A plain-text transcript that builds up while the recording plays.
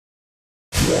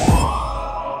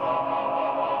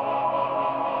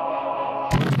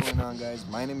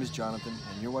my name is Jonathan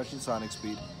and you're watching Sonic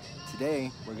Speed.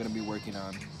 Today we're going to be working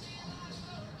on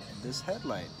this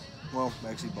headlight. Well,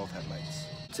 actually both headlights.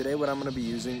 Today what I'm going to be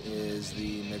using is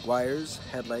the Meguiars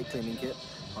Headlight cleaning kit.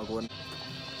 I'll go ahead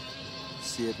and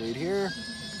see it right here.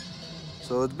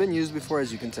 So it's been used before,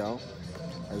 as you can tell.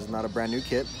 It's not a brand new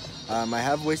kit. I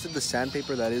have wasted the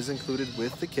sandpaper that is included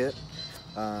with the kit.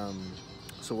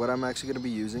 So what I'm actually going to be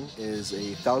using is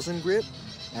a 1000 grit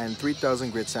and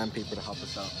 3000 grit sandpaper to help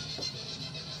us out.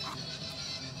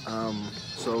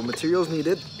 So materials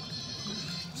needed: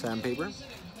 sandpaper,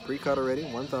 pre-cut already,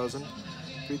 1000,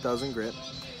 3000 grit,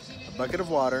 a bucket of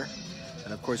water,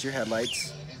 and of course your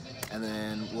headlights. And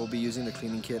then we'll be using the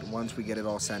cleaning kit once we get it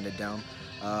all sanded down.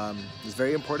 It's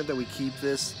very important that we keep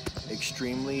this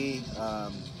extremely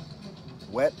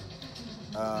wet,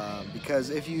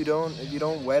 because if you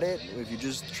don't wet it, if you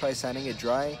just try sanding it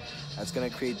dry, that's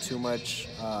gonna create too much.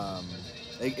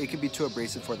 It could be too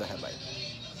abrasive for the headlight.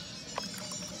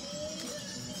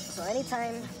 So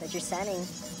anytime that you're sanding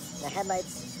the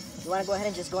headlights, you want to go ahead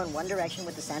and just go in one direction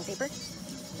with the sandpaper.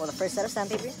 Well, the first set of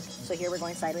sandpaper. So here we're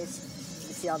going sideways. You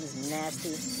can see all this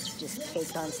nasty, just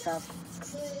caked on stuff.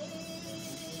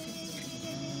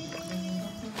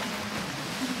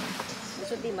 This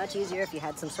would be much easier if you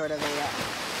had some sort of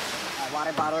a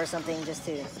water bottle or something just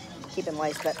to keep it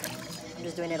moist, but I'm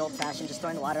just doing it old-fashioned, just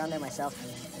throwing water on there myself,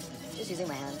 just using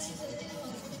my hands.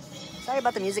 Sorry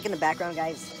about the music in the background,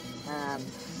 guys.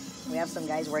 We have some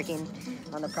guys working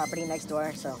on the property next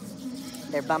door, so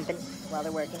they're bumping while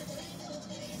they're working.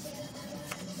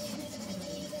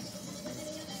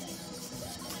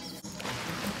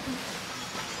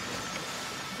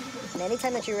 And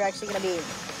anytime that you're actually going to be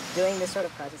doing this sort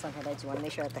of process on headlights, you want to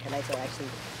make sure that the headlights are actually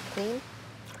clean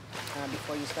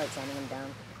before you start sanding them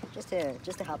down, just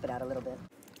to help it out a little bit.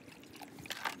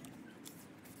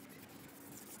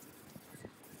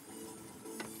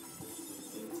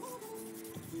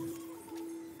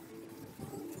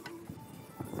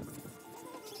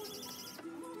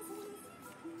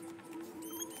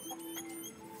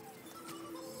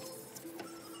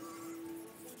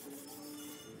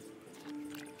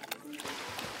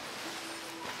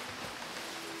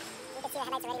 The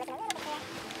headlights already looking a little bit clearer.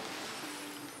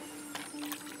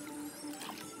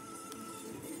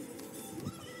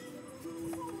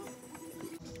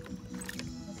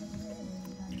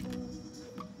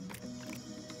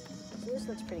 So this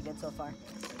looks pretty good so far.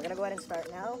 We're gonna go ahead and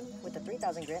start now with the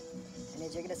 3000 grit, and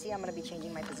as you're gonna see, I'm gonna be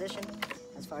changing my position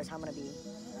as far as how I'm gonna be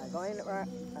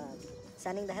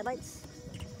sanding the headlights.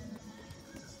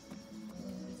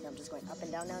 So I'm just going up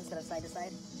and down now instead of side to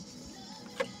side.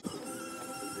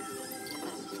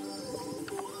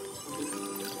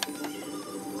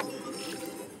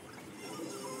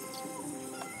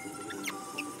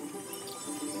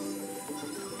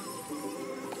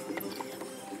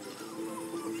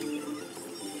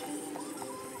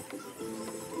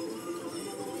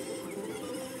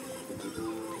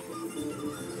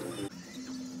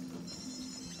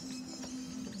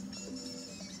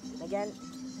 Again,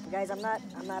 guys, I'm not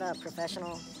a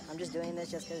professional. I'm just doing this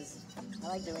just because I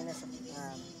like doing this.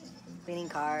 Cleaning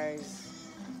cars,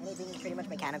 anything pretty much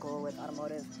mechanical with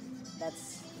automotive.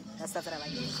 That's stuff that I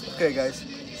like doing. Okay guys,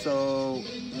 so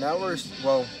now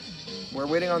we're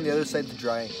waiting on the other side to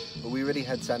dry, but we already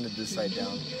had sanded this side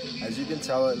down. As you can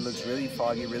tell, it looks really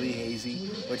foggy, really hazy,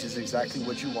 which is exactly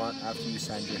what you want after you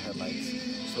sand your headlights.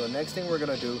 So the next thing we're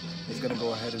gonna do is gonna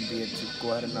go ahead and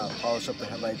polish up the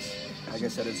headlights. Like I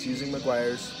said, it's using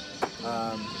Meguiars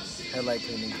Headlight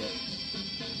cleaning kit.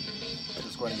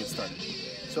 Let's go ahead and get started.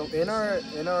 So in our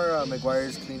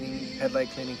Meguiars Headlight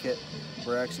cleaning kit,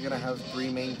 we're actually gonna have three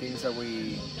main things that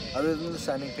other than the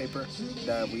sanding paper,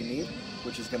 that we need,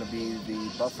 which is gonna be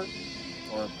the buffer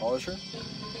or polisher.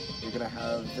 You're gonna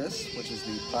have this, which is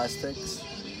the plastics.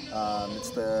 It's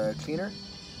the cleaner,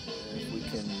 if we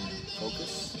can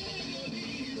focus.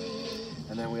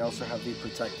 And then we also have the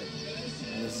protectant.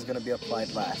 And this is gonna be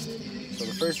applied last. So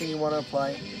the first thing you wanna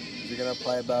apply is you're gonna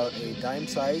apply about a dime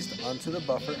sized onto the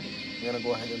buffer. You're gonna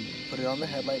go ahead and put it on the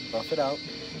headlight, buff it out,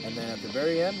 and then at the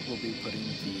very end, we'll be putting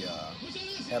the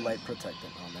headlight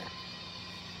protectant on there.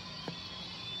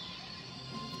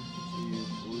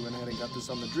 So we went ahead and got this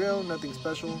on the drill, nothing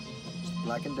special, just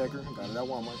Black & Decker, got it at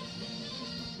Walmart.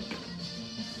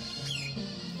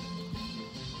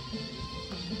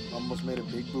 Almost made a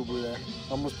big boo-boo there.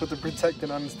 Almost put the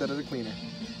protectant on instead of the cleaner.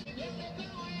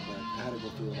 But I had to go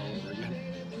through it all over again.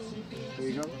 There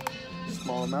you go,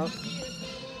 small amount.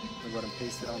 I'm going to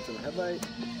paste it onto the headlight.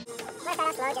 Let's start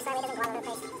off slow just so it doesn't go all over the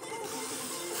place.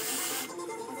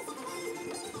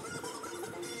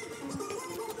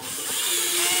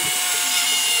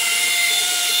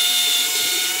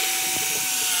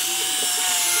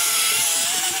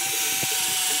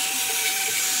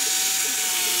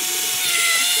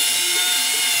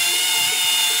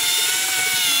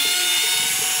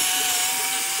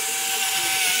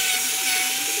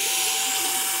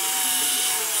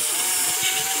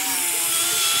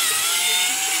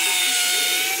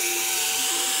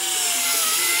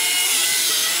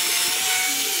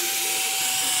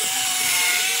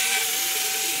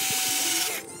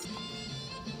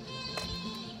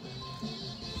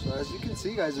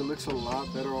 see, guys, it looks a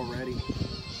lot better already.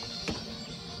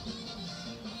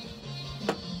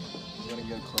 I'm gonna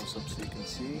get a close up so you can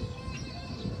see.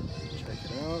 Check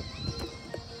it out.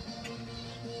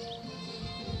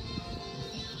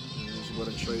 And just go ahead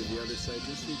and show you the other side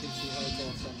just so you can see how it's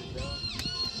all sanded down.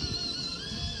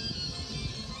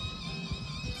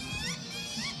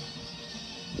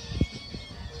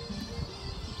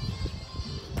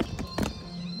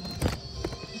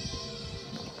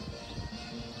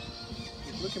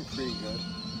 Looking pretty good.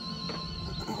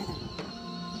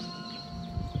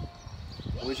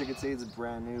 I wish I could say it's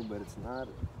brand new, but it's not.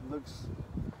 It looks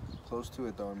close to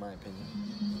it though, in my opinion.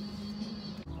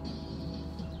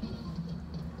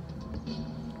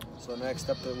 So next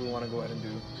step that we want to go ahead and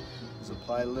do is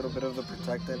apply a little bit of the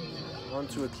protectant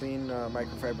onto a clean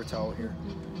microfiber towel here.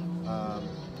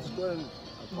 Just go ahead and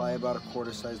apply about a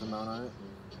quarter-sized amount on it.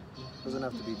 Doesn't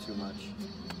have to be too much.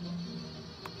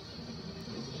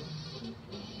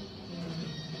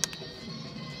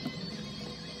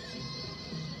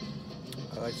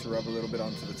 I like to rub a little bit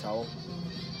onto the towel,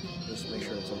 just to make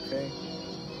sure it's okay.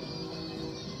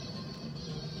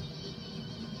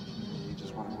 You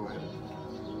just want to go ahead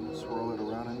and swirl it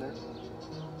around in there.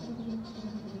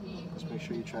 Just make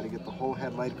sure you try to get the whole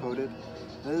headlight coated.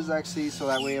 And this is actually so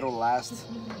that way it'll last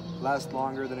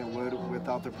longer than it would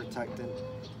without the protectant.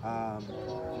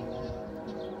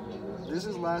 This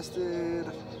has lasted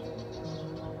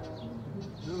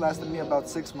me about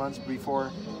 6 months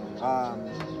before.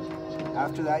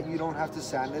 After that, you don't have to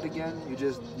sand it again.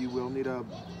 You will need to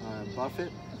buff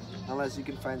it, unless you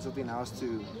can find something else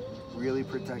to really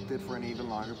protect it for an even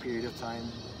longer period of time.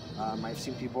 I've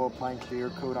seen people applying clear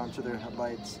coat onto their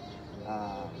headlights,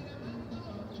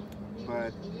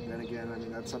 but then again, I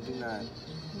mean, that's something that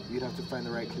you'd have to find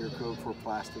the right clear coat for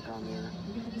plastic on there,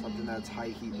 something that's high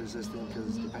heat resistant,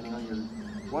 because depending on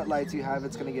what lights you have,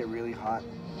 it's going to get really hot.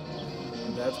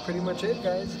 And that's pretty much it,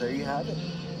 guys. There you have it.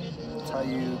 That's how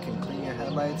you can clean your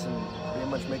headlights and pretty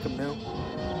much make them new.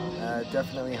 It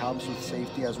definitely helps with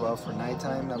safety as well for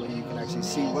nighttime. That way you can actually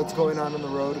see what's going on the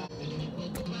road.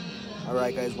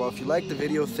 Alright guys, well if you liked the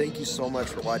video, thank you so much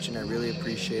for watching. I really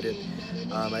appreciate it.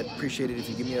 I'd appreciate it if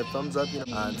you give me a thumbs up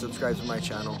and subscribe to my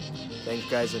channel. Thanks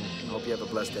guys, and I hope you have a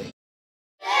blessed day.